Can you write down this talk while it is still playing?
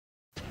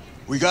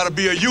We gotta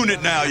be a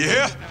unit now, you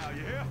hear?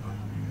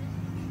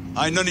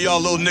 I ain't none of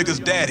y'all little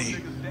niggas' daddy.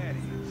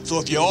 So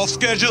if you're off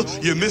schedule,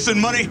 you're missing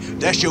money,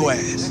 that's your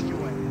ass.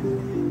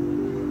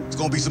 It's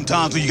gonna be some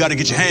times when you gotta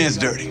get your hands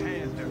dirty.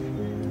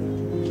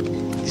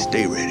 You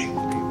stay ready.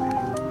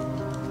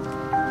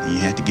 You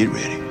have to get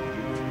ready.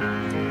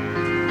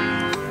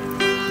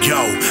 Yo,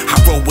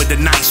 I roll with a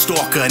night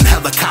stalker and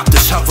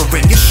helicopters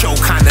hovering. Your show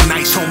kinda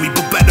nice, homie,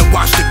 but better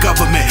watch the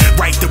government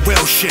write the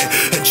real shit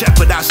and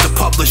jeopardize the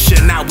publisher.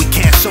 Now we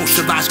can't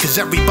socialize cause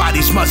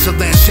everybody's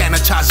muzzling.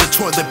 Sanitizer,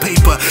 toilet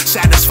paper,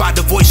 satisfy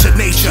the voice of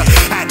nature.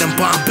 Atom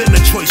bomb, been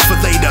a choice for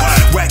later.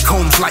 Wreck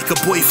homes like a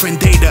boyfriend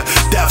data.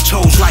 Death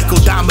tolls like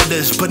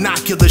odometers,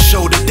 binoculars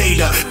show the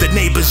data. The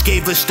neighbors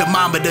gave us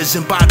thermometers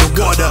and bottled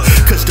water.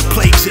 Cause the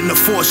plagues in the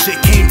force, it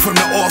came from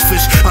the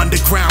office.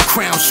 Underground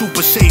crown,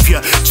 super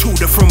savior,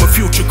 tutor from a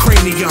future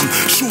cranium.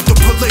 Shoot the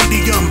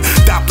palladium.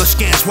 Doppler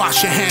scans,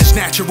 wash your hands,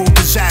 natural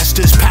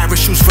disasters.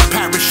 Parachutes for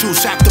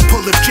parachutes after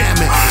pull-up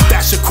jamming.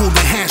 That's a cool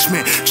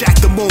enhancement. Jack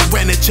the moon,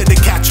 ran into the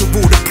cat to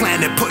rule the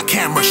planet. Put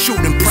camera,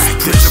 shooting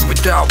practice. Prison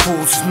without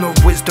rules, there's no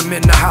wisdom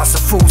in the house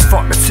of fools.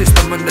 Fuck the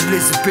system and the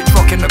lizard bitch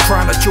rocking the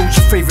crown. I chose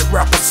your favorite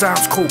rapper,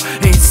 sounds cool.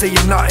 Ain't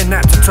saying nothing,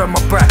 had to turn my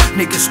back.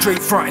 Niggas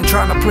straight frontin',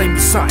 trying to play me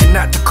something,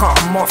 had to cut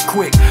them off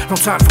quick. No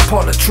time for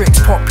politics,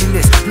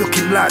 populist,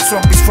 looking like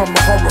zombies from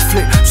a horror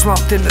flick.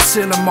 Slumped in the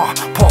cinema,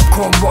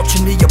 popcorn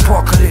watching the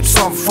apocalypse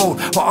unfold.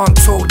 But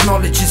untold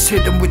knowledge is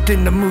hidden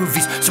within the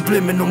movies,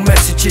 subliminal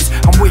messages.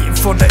 I'm waiting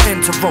for the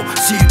end to roll,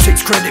 see who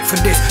takes credit for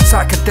this.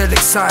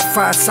 Psychedelic,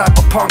 sci-fi,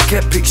 cyberpunk,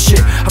 epic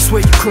shit. I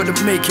swear you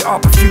couldn't make it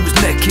up if you was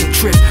necking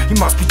trips. You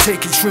must be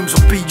taking shrooms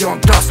or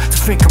beyond dust to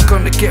think I'm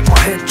gonna get my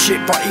head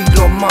chipped by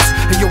Elon Musk.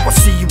 And yo, I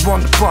see you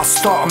on the bus,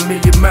 start a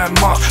million-man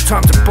march.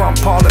 Time to bomb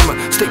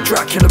parliament, stick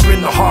Dracula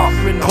in the heart,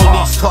 in the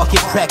heart. Police target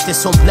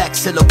practice on black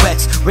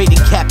silhouettes, raiding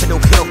Capitol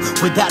Hill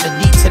without a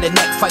knee to the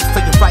neck. Fight for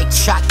your right,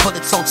 shot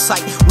bullets on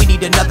sight. We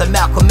need another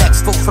Malcolm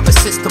X, vote for a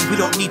system we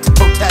don't need to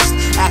protest.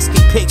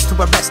 Asking pigs to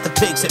arrest the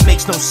pigs, it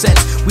makes no sense.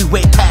 We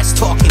way past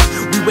talking,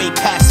 we way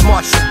past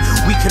marching.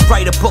 We could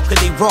write a book of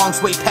they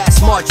wrongs way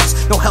past margins.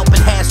 No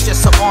helping hands,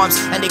 just some arms,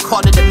 and they call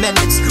it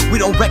amendments. We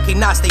don't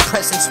recognize their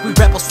presence, we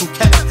rebels from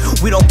Kevin.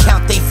 We don't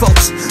count they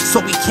votes, so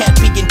we can't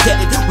be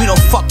indebted. We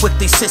don't fuck with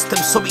these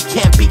systems, so we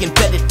can't be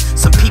embedded.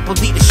 Some people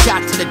need a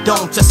shot to the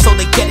dome just so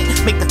they get it.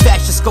 Make the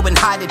fascists go and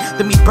hide it,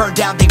 then we burn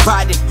down they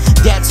ride it.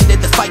 Dancing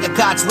in the fight of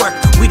God's work,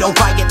 we don't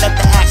riot, let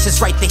the ashes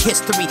write the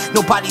history.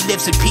 Nobody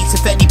lives in peace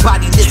if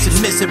anybody lives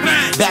in misery.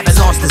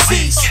 Babylon's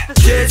disease.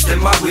 Chase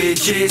them away,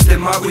 chase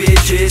them away,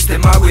 chase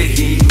them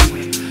away.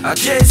 I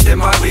chase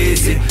them away,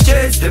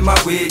 chase them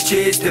away,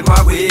 chase them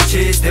away,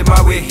 chase them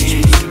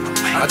away.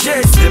 I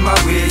chase them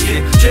away,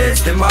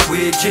 chase them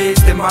away,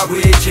 chase them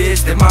away,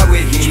 chase them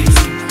away.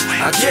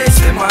 I chase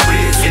them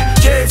away,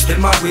 chase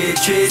them away,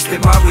 chase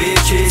them away,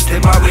 chase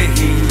them away.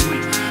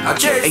 I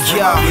chase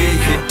them away.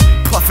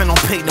 Puffin' on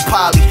Peyton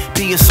Polly,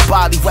 being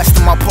somebody,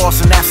 resting my paws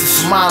and that's a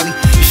Somali.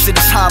 Your shit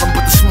is hotter,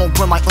 but the smoke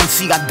burn like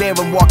unsee. I dare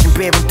him walking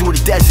bearing through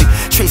the desert.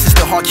 Traces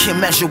the heart can't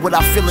measure what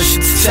I feel and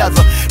shit's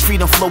together.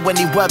 Freedom flow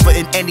any weather,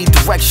 in any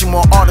direction.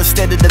 More art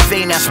instead of the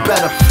vein, that's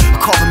better. I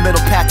call the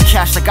middle path to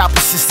cash like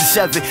opposites to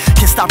seven.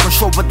 Can't stop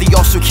control, but they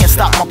also can't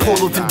stop my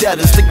polar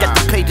vendettas. Look at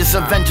the pages,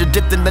 Avenger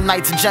dipped in the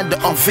night's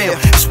agenda. Unveil,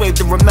 it's wave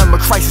to remember,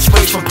 crisis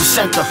waves from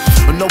placenta.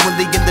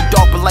 Unknowingly in the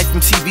dark, but light from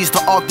TV's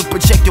the art to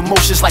project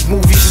emotions like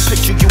movies. And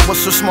picture you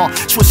was so small,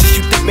 choices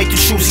you think make you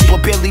choosy,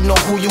 but barely know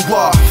who you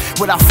are.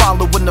 What I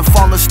follow when the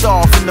fallen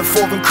star in the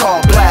foreign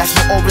car, blast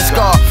your orange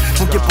scar.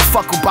 Don't give a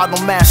fuck about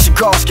no mass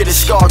cigars, get it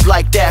scarred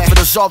like that. For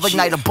the Czar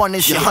ignite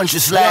abundance, your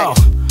hundreds lag.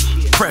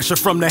 Pressure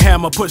from the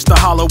hammer, push the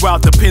hollow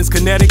out. The pen's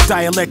kinetic,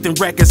 dialect and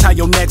records. How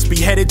your next be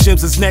headed.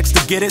 Jim's is next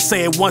to get it.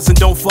 Say it once and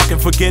don't fucking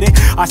forget it.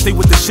 I stay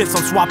with the shits,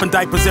 I'm swapping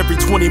diapers every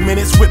 20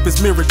 minutes. Whip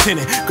is mirror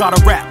tinted, got a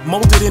rap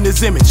molded in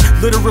his image.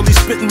 Literally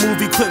spitting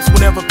movie clips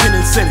whenever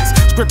penning sentence.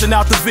 Scripting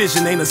out the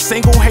vision, ain't a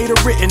single hater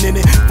written in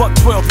it. Fuck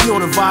 12, you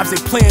know the vibes, they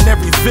playing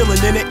every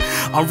villain in it.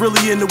 I'm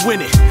really into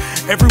winning.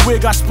 Every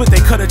wig I split, they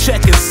cut a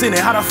check and send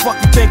it. How the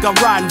fuck you think I'm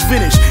riding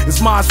vintage?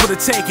 It's mine's for the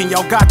taking.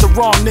 Y'all got the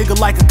wrong nigga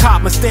like a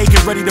cop mistaken.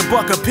 Ready to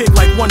buck a pig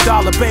like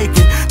 $1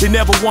 bacon. They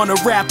never wanna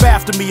rap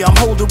after me. I'm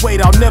holding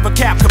weight, I'll never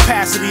cap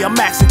capacity. I'm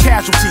maxing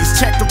casualties,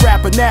 check the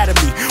rap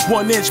anatomy.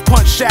 1-inch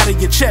punch shatter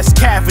your chest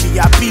cavity.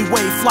 I be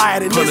way flyer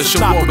than this, it's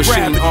not for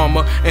gravity.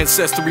 Armor,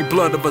 ancestry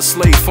blood of a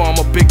slave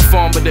farmer. Big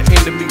farmer, the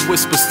enemy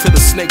whispers to the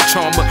snake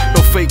charmer.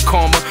 No fake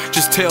karma,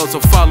 just tales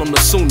will follow the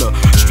sooner.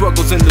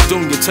 Struggles in the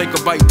dunya, take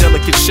a bite,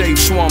 delicate shave,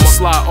 shawarma.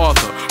 Sly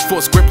Arthur,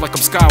 force grip like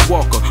I'm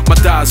Skywalker. My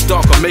dye's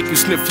darker, make you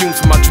sniff fumes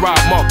from my dry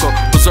marker.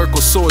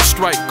 Berserker sword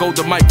strike,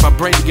 golden mic,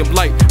 vibranium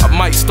light. I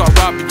might start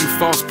robbing you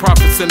false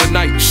prophets in the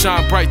night.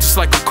 Shine bright just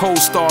like a cold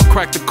star,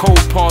 crack the cold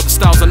paw. The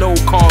style's an old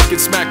car, get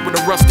smacked with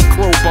a rusty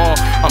crowbar.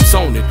 I'm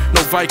zoning,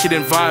 no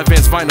Vicodin,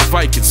 Vyvanse, Vina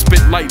Viking,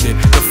 spit lightning.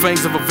 The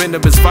fangs of a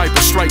venomous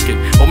viper striking.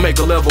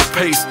 Omega level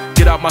pace,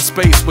 get out my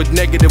space with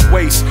negative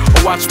waste.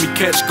 Or watch me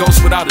catch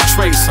ghosts without a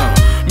trace,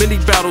 Many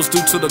battles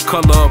due to the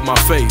color of my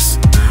face.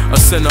 A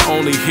sinner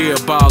only here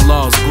by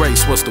Allah's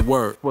grace. What's the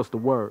word? What's the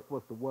word?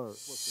 What's the word?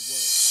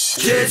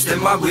 Chase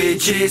them away,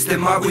 chase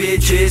them away,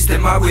 chase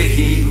them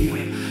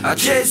away. I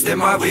chase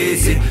them away,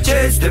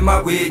 chase them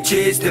away,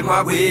 chase them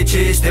away,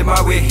 chase them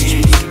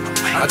away.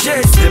 I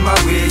chase them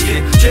away,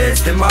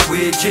 chase them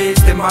away,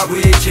 chase them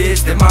away,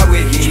 chase them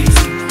away.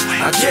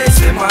 I chase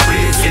them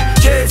away,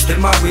 chase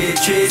them away,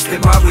 chase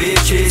them away,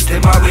 chase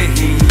them away.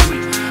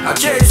 I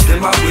chase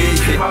them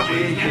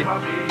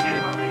away.